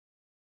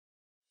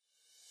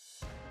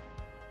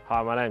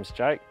Hi, my name's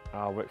Jake.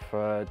 I work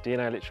for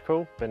DNA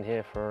Electrical, been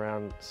here for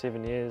around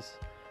 7 years,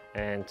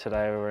 and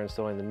today we're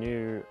installing the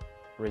new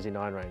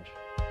Resi9 range.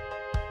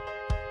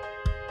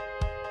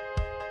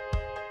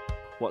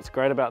 What's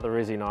great about the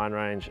Resi9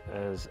 range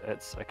is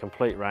it's a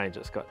complete range.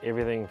 It's got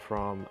everything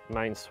from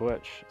main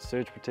switch,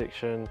 surge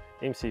protection,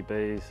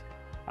 MCBs,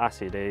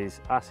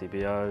 RCDs,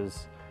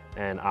 RCBOs,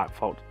 and arc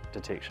fault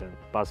detection,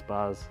 buzz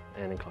bars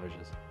and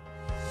enclosures.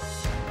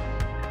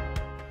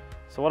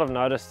 So what I've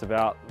noticed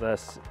about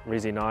this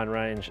Resi9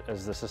 range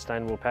is the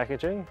sustainable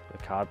packaging, the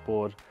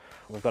cardboard.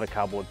 We've got a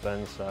cardboard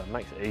bin, so it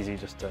makes it easy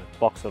just to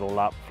box it all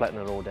up, flatten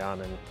it all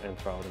down and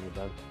throw it in the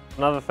bin.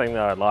 Another thing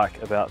that I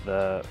like about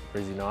the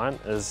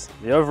Resi9 is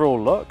the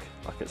overall look.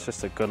 Like, it's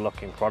just a good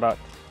looking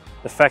product.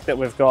 The fact that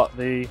we've got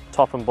the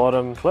top and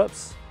bottom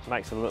clips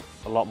makes it look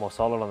a lot more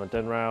solid on the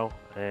DIN rail,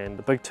 and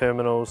the big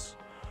terminals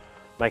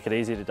make it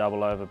easy to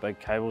double over big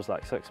cables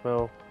like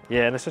 6mm.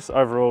 Yeah, and it's just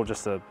overall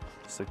just a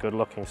good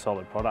looking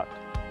solid product.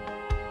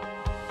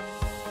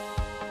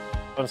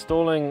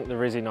 Installing the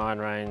Resi9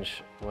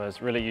 range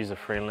was really user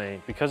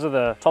friendly. Because of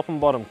the top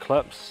and bottom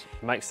clips,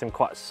 makes them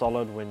quite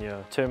solid when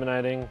you're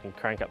terminating. You can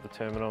crank up the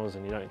terminals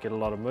and you don't get a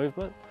lot of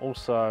movement.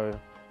 Also,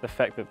 the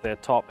fact that they're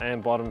top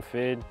and bottom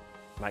fed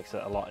makes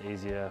it a lot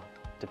easier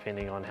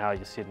depending on how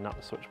you're setting up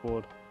the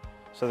switchboard.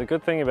 So the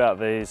good thing about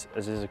these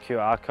is there's a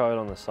QR code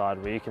on the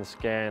side where you can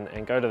scan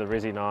and go to the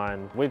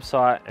Resi9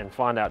 website and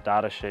find out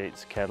data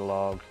sheets,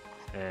 catalogue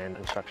and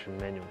instruction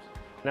manuals.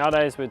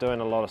 Nowadays we're doing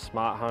a lot of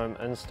smart home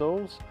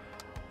installs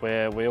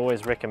where we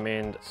always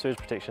recommend a surge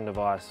protection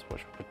device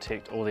which will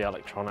protect all the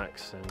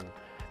electronics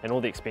and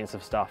all the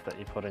expensive stuff that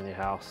you put in your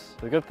house.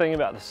 The good thing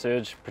about the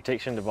surge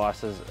protection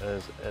devices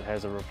is it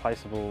has a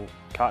replaceable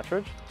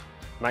cartridge.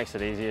 Makes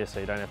it easier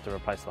so you don't have to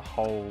replace the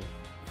whole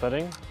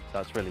fitting, so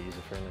it's really user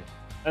friendly.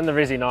 In the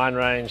Resi9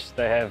 range,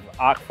 they have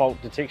arc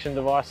fault detection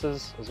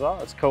devices as well.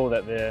 It's cool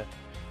that they're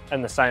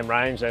in the same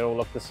range, they all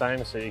look the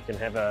same, so you can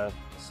have a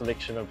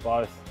selection of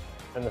both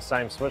in the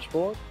same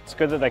switchboard. It's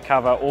good that they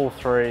cover all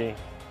 3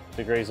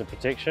 degrees of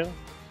protection: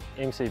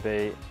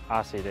 MCB,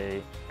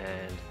 RCD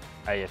and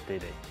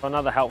AFDD.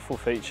 Another helpful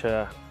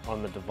feature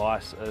on the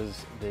device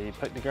is the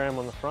pictogram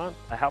on the front.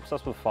 It helps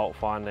us with fault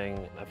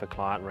finding. If a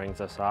client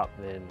rings us up,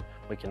 then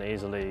we can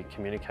easily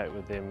communicate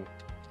with them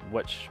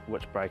which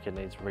breaker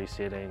needs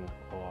resetting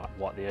or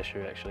what the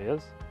issue actually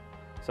is.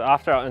 So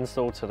after our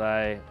install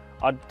today,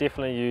 I'd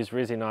definitely use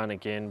Resi9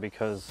 again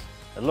because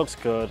it looks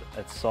good,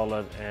 it's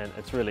solid and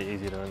it's really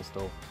easy to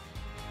install.